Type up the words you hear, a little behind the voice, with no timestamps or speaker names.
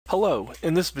Hello,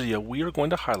 in this video we are going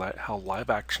to highlight how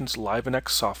LiveAction's LiveNX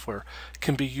software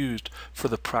can be used for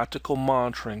the practical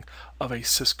monitoring of a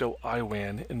Cisco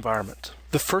IWAN environment.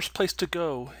 The first place to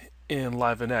go in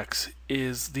LiveNX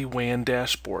is the WAN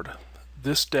dashboard.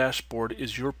 This dashboard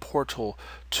is your portal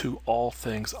to all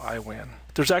things IWAN.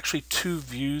 There's actually two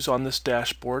views on this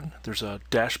dashboard. There's a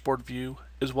dashboard view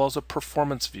as well as a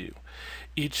performance view.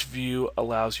 Each view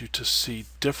allows you to see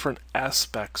different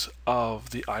aspects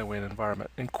of the IWAN environment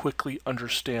and quickly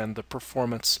understand the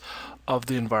performance of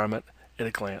the environment at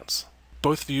a glance.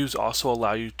 Both views also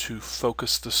allow you to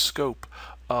focus the scope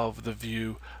of the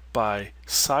view by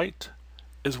site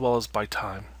as well as by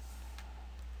time.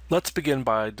 Let's begin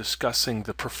by discussing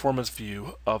the performance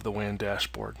view of the WAN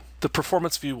dashboard. The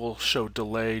performance view will show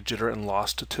delay, jitter, and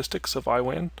loss statistics of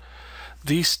IWAN.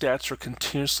 These stats are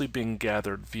continuously being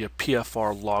gathered via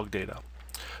PFR log data.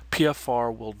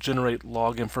 PFR will generate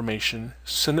log information,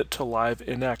 send it to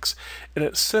LiveNX, and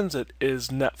it sends it as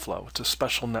NetFlow. It's a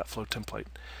special NetFlow template.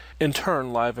 In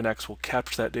turn, LiveNX will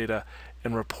capture that data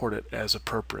and report it as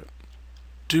appropriate.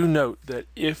 Do note that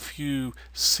if you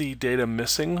see data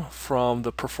missing from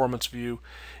the performance view,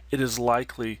 it is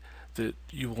likely that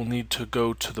you will need to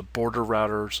go to the border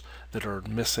routers that are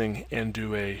missing and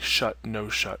do a shut, no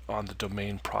shut on the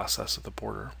domain process of the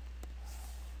border.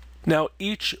 Now,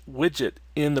 each widget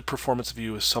in the performance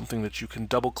view is something that you can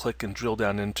double click and drill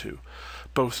down into.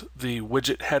 Both the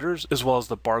widget headers as well as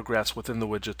the bar graphs within the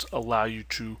widgets allow you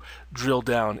to drill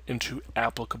down into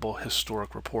applicable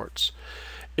historic reports.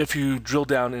 If you drill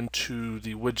down into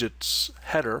the widget's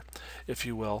header, if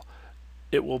you will,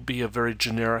 it will be a very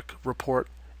generic report.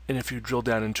 And if you drill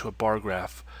down into a bar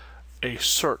graph, a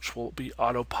search will be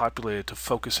auto-populated to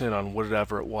focus in on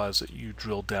whatever it was that you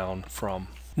drilled down from.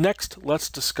 Next, let's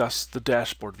discuss the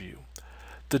dashboard view.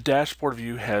 The dashboard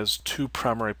view has two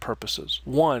primary purposes.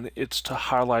 One, it's to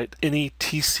highlight any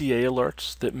TCA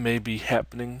alerts that may be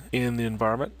happening in the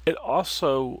environment. It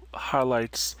also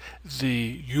highlights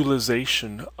the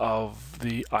utilization of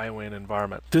the IWAN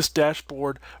environment. This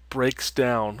dashboard breaks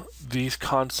down these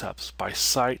concepts by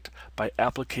site, by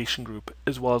application group,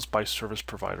 as well as by service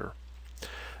provider.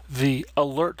 The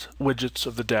alert widgets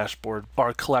of the dashboard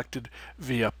are collected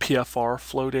via PFR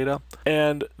flow data,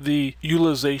 and the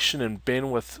utilization and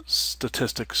bandwidth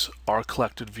statistics are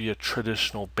collected via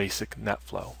traditional basic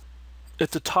NetFlow.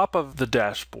 At the top of the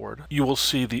dashboard, you will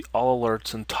see the All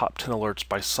Alerts and Top 10 Alerts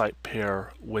by Site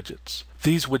Pair widgets.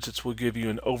 These widgets will give you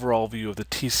an overall view of the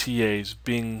TCAs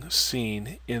being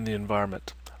seen in the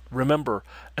environment. Remember,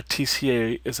 a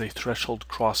TCA is a threshold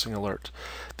crossing alert.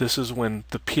 This is when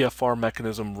the PFR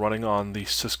mechanism running on the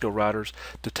Cisco routers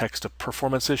detects a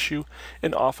performance issue,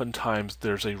 and oftentimes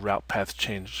there's a route path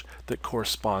change that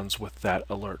corresponds with that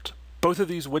alert. Both of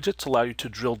these widgets allow you to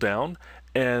drill down,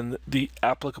 and the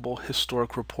applicable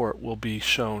historic report will be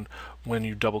shown when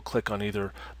you double click on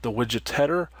either the widget's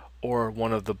header or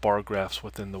one of the bar graphs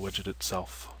within the widget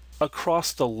itself.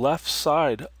 Across the left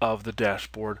side of the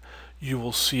dashboard, you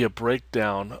will see a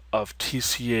breakdown of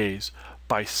TCAs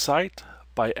by site,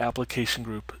 by application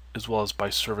group, as well as by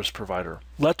service provider.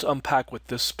 Let's unpack what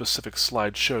this specific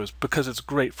slide shows because it's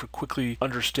great for quickly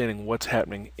understanding what's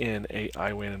happening in a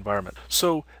IWAN environment.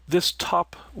 So this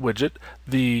top widget,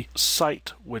 the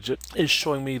site widget, is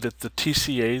showing me that the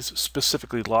TCAs,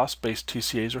 specifically loss-based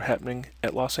TCAs, are happening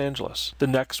at Los Angeles. The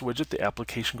next widget, the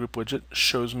application group widget,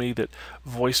 shows me that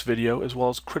voice, video, as well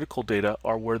as critical data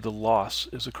are where the loss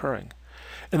is occurring.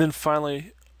 And then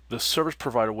finally, the service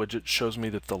provider widget shows me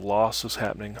that the loss is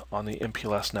happening on the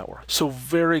MPLS network. So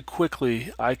very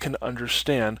quickly, I can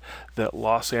understand that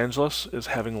Los Angeles is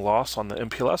having loss on the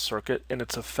MPLS circuit, and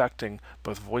it's affecting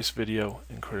both voice, video,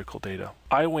 and critical data.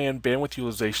 IWAN bandwidth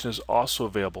utilization is also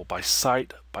available by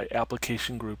site, by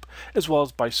application group, as well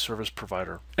as by service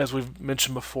provider. As we've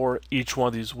mentioned before, each one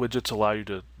of these widgets allow you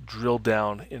to drill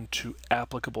down into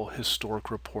applicable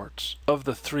historic reports. Of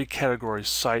the three categories,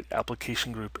 site,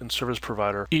 application group, and service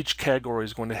provider, each category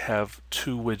is going to have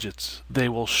two widgets. They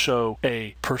will show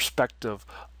a perspective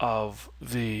of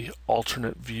the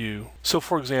alternate view. So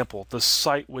for example, the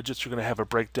site widgets are going to have a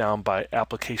breakdown by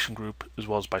application group as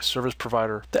well as by service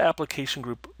provider. The application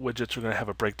group widgets are going to have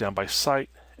a breakdown by site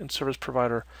and service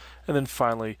provider. And then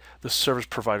finally, the service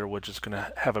provider widget is going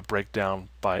to have a breakdown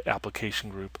by application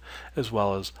group as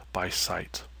well as by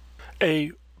site.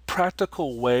 A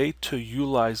practical way to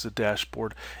utilize the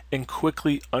dashboard and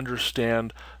quickly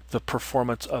understand the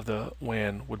performance of the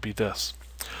WAN would be this.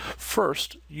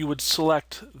 First, you would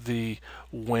select the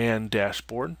WAN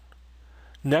dashboard.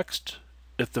 Next,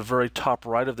 at the very top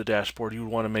right of the dashboard, you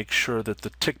would want to make sure that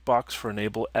the tick box for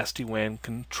enable SD-WAN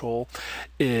control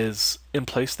is in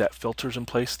place, that filter's in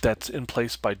place, that's in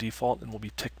place by default and will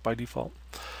be ticked by default.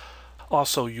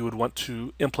 Also, you would want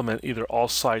to implement either all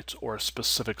sites or a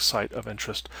specific site of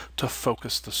interest to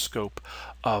focus the scope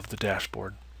of the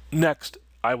dashboard. Next,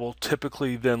 I will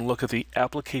typically then look at the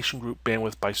application group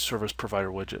bandwidth by service provider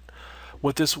widget.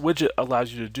 What this widget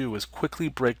allows you to do is quickly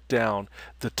break down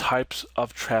the types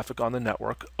of traffic on the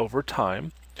network over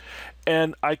time,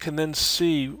 and I can then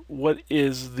see what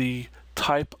is the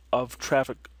type of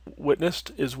traffic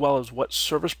witnessed as well as what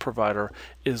service provider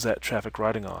is that traffic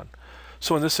riding on.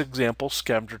 So in this example,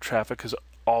 scavenger traffic has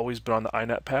always been on the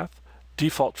INET path.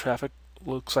 Default traffic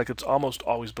looks like it's almost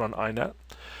always been on INET.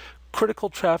 Critical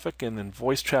traffic and then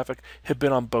voice traffic have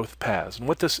been on both paths. And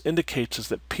what this indicates is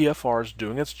that PFR is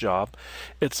doing its job.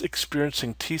 It's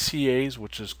experiencing TCAs,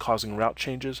 which is causing route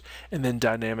changes, and then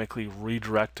dynamically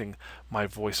redirecting my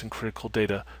voice and critical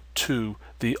data to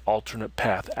the alternate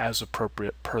path as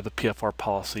appropriate per the PFR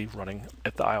policy running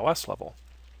at the iOS level.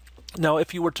 Now,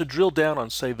 if you were to drill down on,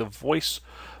 say, the voice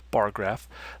bar graph,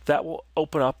 that will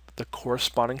open up the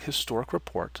corresponding historic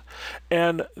report,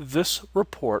 and this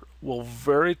report will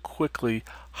very quickly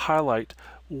highlight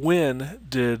when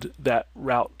did that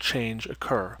route change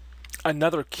occur.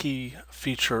 Another key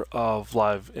feature of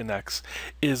LiveNX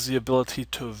is the ability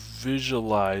to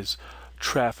visualize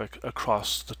traffic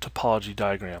across the topology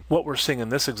diagram. What we're seeing in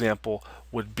this example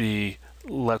would be,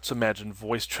 let's imagine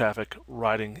voice traffic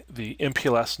riding the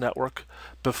MPLS network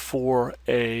before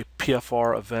a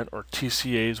PFR event or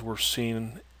TCAs were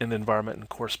seen in the environment and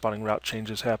corresponding route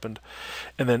changes happened.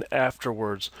 And then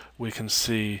afterwards, we can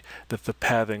see that the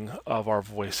pathing of our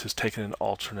voice has taken an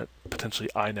alternate, potentially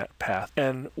INET path.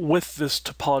 And with this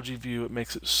topology view, it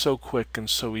makes it so quick and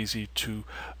so easy to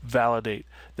validate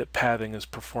that pathing is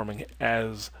performing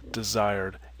as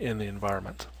desired in the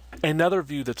environment. Another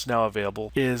view that's now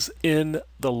available is in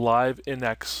the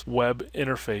LiveNX web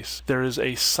interface. There is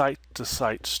a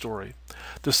site-to-site story.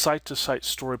 The site-to-site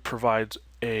story provides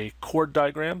a chord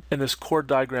diagram, and this chord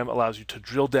diagram allows you to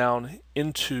drill down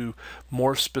into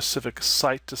more specific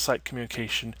site-to-site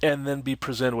communication and then be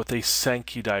presented with a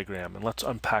Sankey diagram. And let's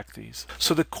unpack these.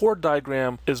 So the chord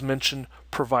diagram, as mentioned,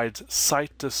 provides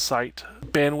site-to-site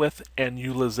bandwidth and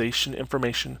utilization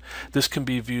information. This can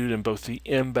be viewed in both the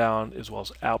inbound as well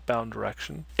as outbound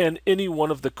direction. And any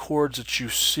one of the chords that you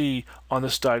see on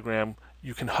this diagram,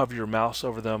 you can hover your mouse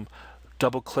over them,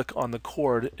 double click on the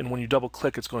chord, and when you double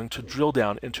click, it's going to drill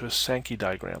down into a Sankey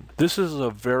diagram. This is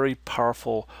a very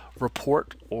powerful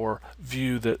report or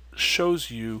view that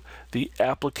shows you the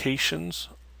applications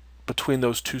between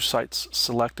those two sites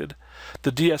selected,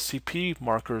 the DSCP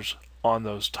markers on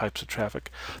those types of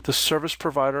traffic, the service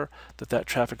provider that that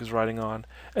traffic is riding on,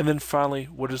 and then finally,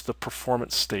 what is the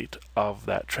performance state of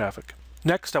that traffic.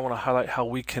 Next, I want to highlight how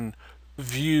we can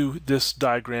view this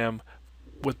diagram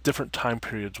with different time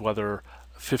periods, whether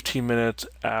 15 minutes,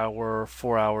 hour,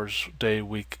 4 hours, day,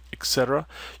 week, etc.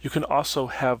 You can also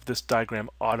have this diagram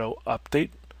auto update.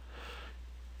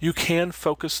 You can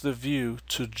focus the view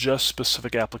to just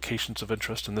specific applications of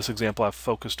interest. In this example, I've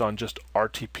focused on just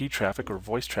RTP traffic or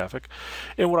voice traffic.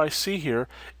 And what I see here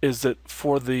is that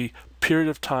for the period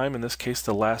of time, in this case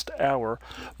the last hour,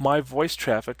 my voice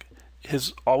traffic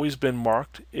has always been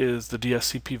marked as the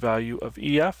DSCP value of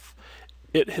EF.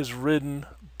 It has ridden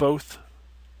both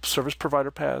service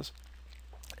provider paths,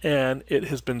 and it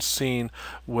has been seen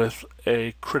with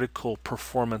a critical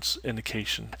performance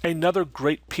indication. Another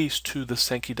great piece to the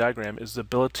Sankey diagram is the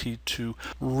ability to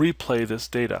replay this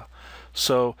data.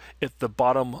 So at the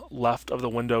bottom left of the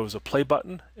window is a play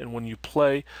button, and when you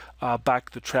play back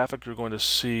the traffic, you're going to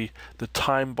see the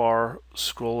time bar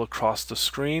scroll across the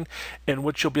screen, and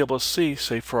what you'll be able to see,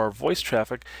 say for our voice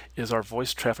traffic, is our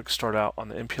voice traffic start out on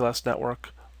the MPLS network.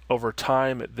 Over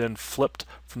time, it then flipped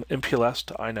from MPLS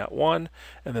to INET WAN,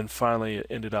 and then finally it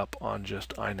ended up on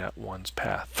just INET WAN's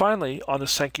path. Finally, on the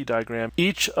Sankey diagram,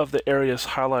 each of the areas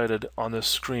highlighted on this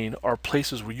screen are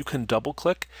places where you can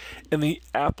double-click, and the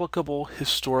applicable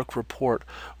historic report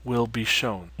will be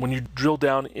shown. When you drill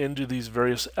down into these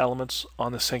various elements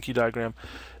on the Sankey diagram,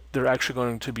 they're actually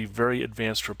going to be very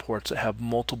advanced reports that have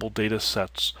multiple data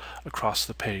sets across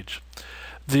the page.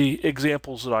 The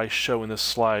examples that I show in this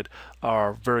slide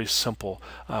are very simple.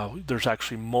 There's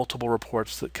actually multiple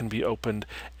reports that can be opened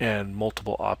and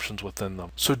multiple options within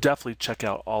them. So definitely check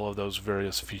out all of those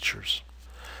various features.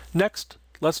 Next,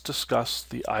 let's discuss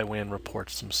the IWAN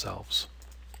reports themselves.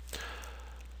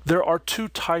 There are two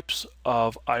types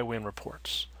of IWAN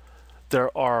reports.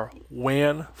 There are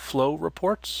WAN flow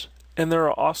reports, and there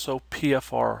are also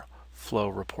PFR flow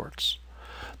reports.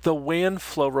 The WAN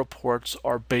flow reports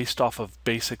are based off of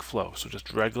basic flow, so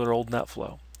just regular old net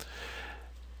flow.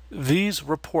 These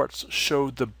reports show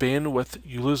the bandwidth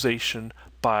utilization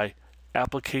by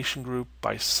application group,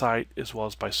 by site, as well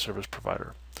as by service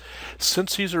provider.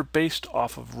 Since these are based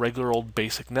off of regular old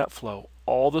basic net flow,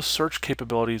 all the search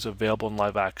capabilities available in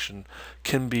LiveAction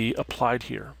can be applied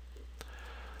here.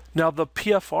 Now the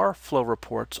PFR flow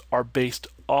reports are based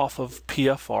off of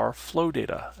PFR flow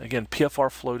data. Again,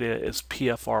 PFR flow data is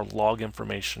PFR log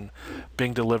information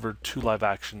being delivered to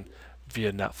LiveAction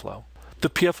via NetFlow. The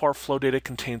PFR flow data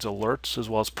contains alerts as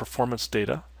well as performance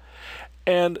data.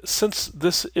 And since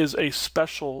this is a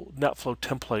special NetFlow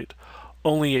template,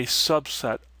 only a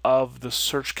subset of the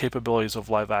search capabilities of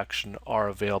LiveAction are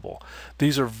available.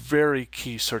 These are very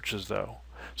key searches though.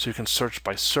 So you can search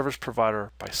by service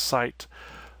provider, by site,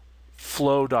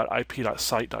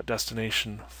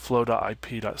 flow.ip.site.destination,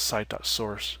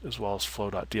 flow.ip.site.source, as well as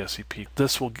flow.dscp.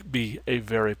 This will be a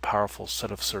very powerful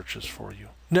set of searches for you.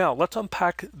 Now let's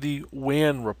unpack the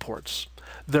WAN reports.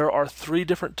 There are three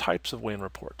different types of WAN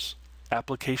reports: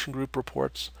 application group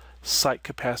reports, site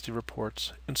capacity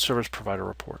reports, and service provider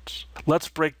reports. Let's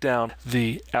break down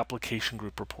the application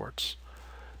group reports.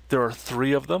 There are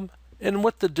three of them, and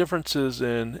what the difference is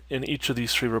in each of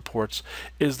these three reports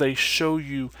is they show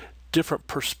you different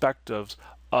perspectives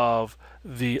of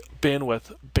the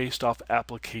bandwidth based off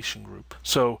application group.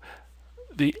 So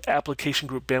the application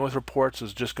group bandwidth reports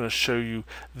is just going to show you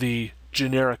the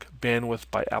generic bandwidth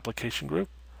by application group.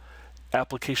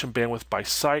 Application bandwidth by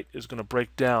site is going to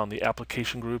break down the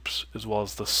application groups as well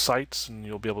as the sites, and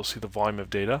you'll be able to see the volume of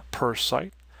data per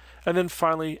site. And then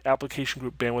finally, application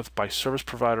group bandwidth by service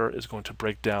provider is going to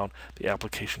break down the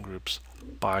application groups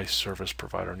by service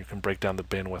provider, and you can break down the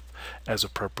bandwidth as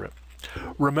appropriate.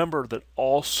 Remember that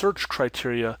all search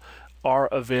criteria are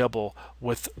available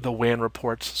with the WAN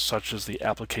reports, such as the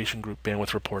application group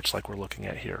bandwidth reports like we're looking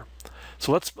at here.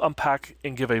 So let's unpack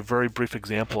and give a very brief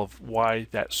example of why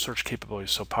that search capability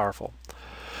is so powerful.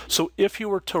 So if you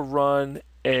were to run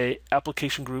a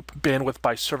application group bandwidth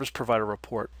by service provider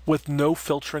report with no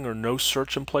filtering or no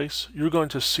search in place, you're going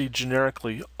to see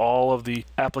generically all of the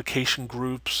application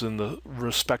groups and the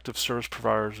respective service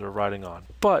providers are riding on.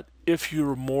 But if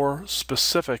you're more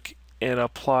specific and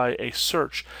apply a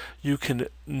search, you can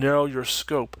narrow your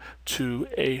scope to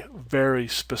a very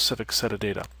specific set of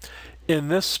data. In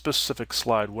this specific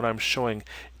slide, what I'm showing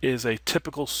is a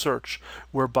typical search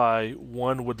whereby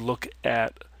one would look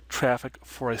at traffic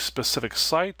for a specific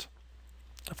site.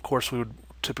 Of course, we would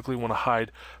typically want to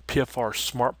hide PFR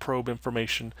smart probe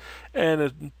information, and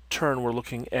in turn we're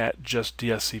looking at just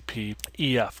DSCP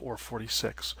EF or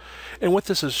 46. And what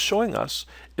this is showing us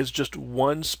is just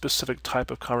one specific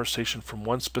type of conversation from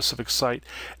one specific site,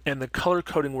 and the color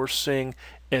coding we're seeing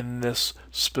in this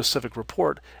specific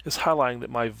report is highlighting that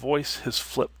my voice has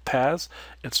flipped paths.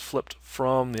 It's flipped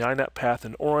from the INET path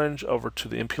in orange over to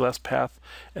the MPLS path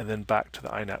and then back to the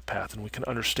INET path, and we can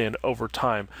understand over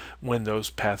time when those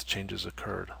path changes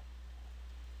occurred.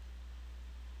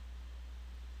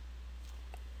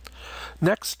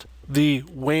 Next, the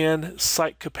WAN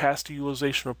site capacity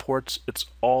utilization reports. It's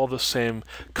all the same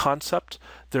concept.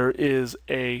 There is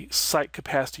a site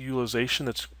capacity utilization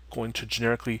that's going to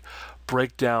generically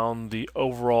break down the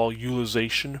overall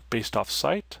utilization based off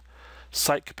site.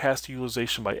 Site capacity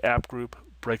utilization by app group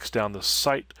breaks down the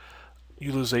site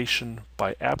utilization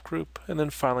by app group, and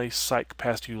then finally site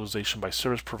capacity utilization by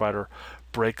service provider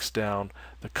breaks down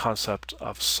the concept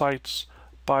of sites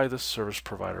by the service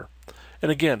provider.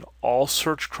 And again, all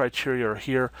search criteria are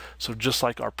here, so just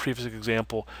like our previous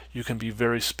example, you can be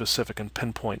very specific and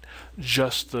pinpoint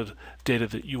just the data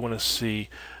that you want to see,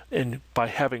 and by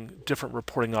having different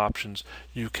reporting options,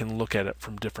 you can look at it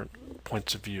from different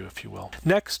points of view, if you will.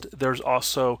 Next, there's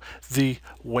also the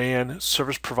WAN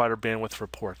service provider bandwidth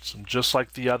reports. And just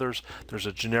like the others, there's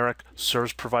a generic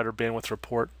service provider bandwidth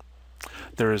report.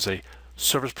 There is a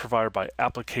service provider by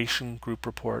application group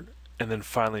report, and then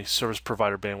finally service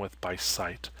provider bandwidth by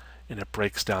site, and it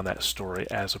breaks down that story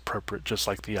as appropriate, just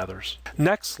like the others.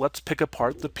 Next, let's pick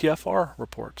apart the PFR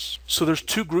reports. So there's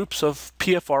two groups of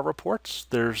PFR reports.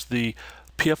 There's the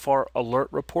PFR alert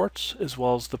reports as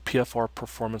well as the PFR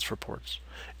performance reports.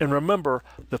 And remember,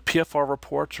 the PFR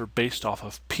reports are based off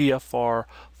of PFR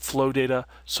flow data,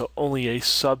 so only a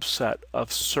subset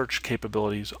of search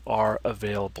capabilities are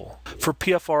available. For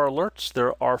PFR alerts,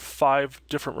 there are 5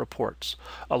 different reports: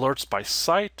 alerts by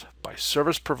site, by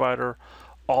service provider,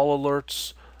 all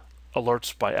alerts,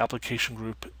 alerts by application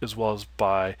group, as well as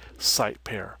by site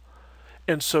pair.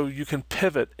 And so you can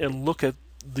pivot and look at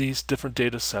these different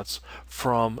data sets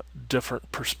from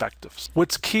different perspectives.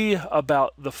 What's key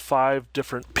about the 5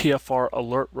 different PFR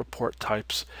alert report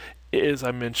types is,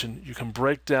 I mentioned, you can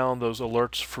break down those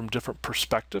alerts from different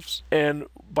perspectives, and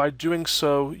by doing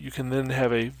so you can then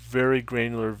have a very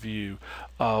granular view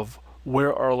of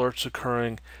where are alerts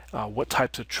occurring, what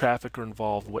types of traffic are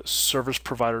involved, what service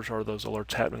providers are those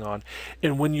alerts happening on.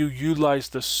 And when you utilize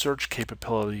the search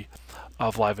capability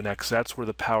of LiveNX, that's where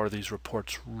the power of these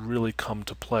reports really come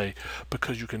to play,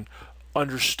 because you can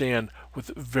understand with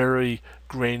very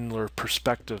granular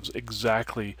perspectives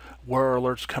exactly where are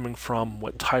alerts coming from,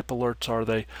 what type alerts are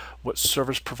they, what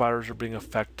service providers are being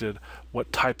affected,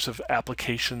 what types of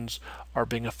applications are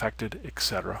being affected,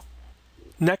 etc.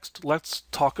 Next, let's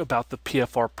talk about the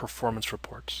PFR performance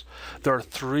reports. There are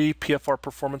 3 PFR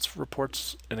performance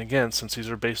reports, and again, since these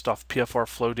are based off PFR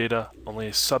flow data, only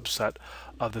a subset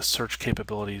of the search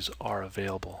capabilities are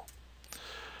available.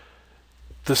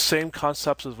 The same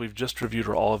concepts as we've just reviewed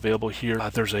are all available here.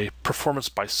 There's a performance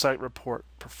by site report,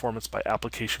 performance by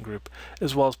application group,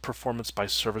 as well as performance by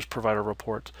service provider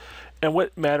report. And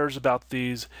what matters about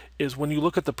these is when you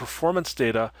look at the performance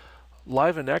data,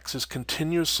 LiveNX is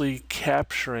continuously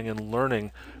capturing and learning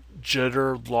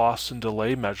jitter, loss, and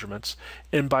delay measurements,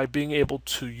 and by being able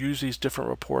to use these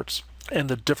different reports and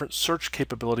the different search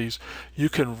capabilities, you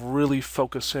can really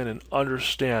focus in and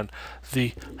understand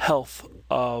the health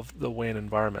of the WAN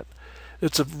environment.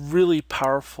 It's a really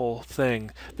powerful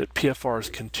thing that PFR is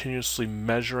continuously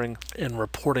measuring and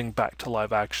reporting back to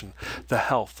LiveAction the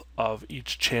health of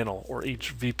each channel or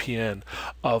each VPN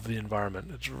of the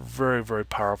environment. It's very, very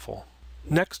powerful.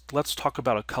 Next, let's talk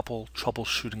about a couple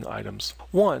troubleshooting items.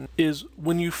 One is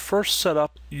when you first set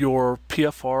up your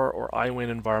PFR or IWAN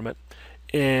environment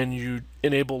and you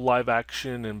enable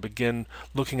LiveAction and begin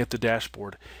looking at the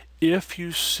dashboard, if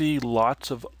you see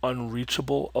lots of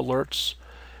unreachable alerts,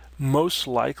 most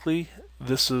likely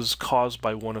this is caused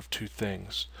by one of 2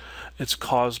 things. It's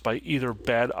caused by either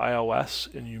bad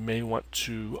iOS, and you may want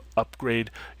to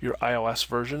upgrade your iOS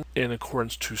version in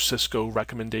accordance to Cisco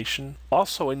recommendation.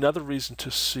 Also, another reason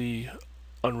to see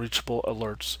unreachable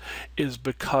alerts is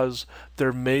because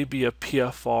there may be a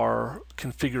PFR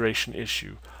configuration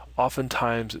issue.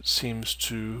 Oftentimes it seems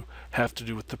to have to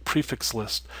do with the prefix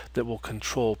list that will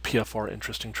control PFR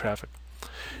interesting traffic.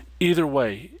 Either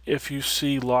way, if you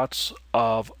see lots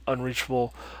of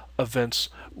unreachable events,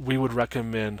 we would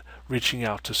recommend reaching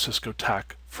out to Cisco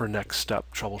TAC for next step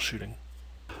troubleshooting.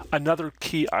 Another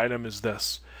key item is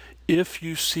this. If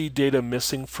you see data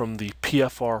missing from the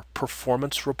PFR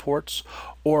performance reports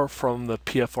or from the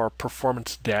PFR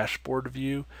performance dashboard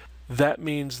view, that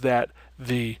means that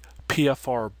the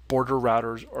PFR border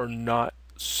routers are not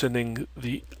sending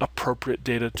the appropriate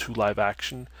data to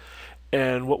LiveAction.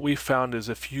 And what we found is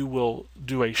if you will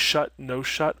do a shut, no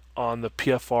shut on the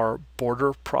PFR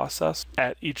border process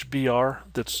at each BR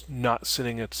that's not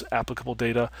sending its applicable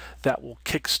data, that will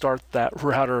kickstart that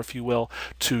router, if you will,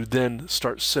 to then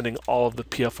start sending all of the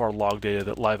PFR log data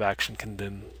that LiveAction can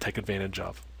then take advantage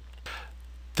of.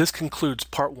 This concludes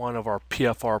part 1 of our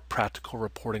PFR practical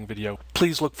reporting video.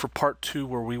 Please look for part 2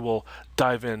 where we will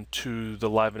dive into the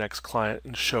LiveNX client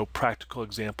and show practical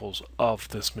examples of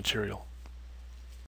this material.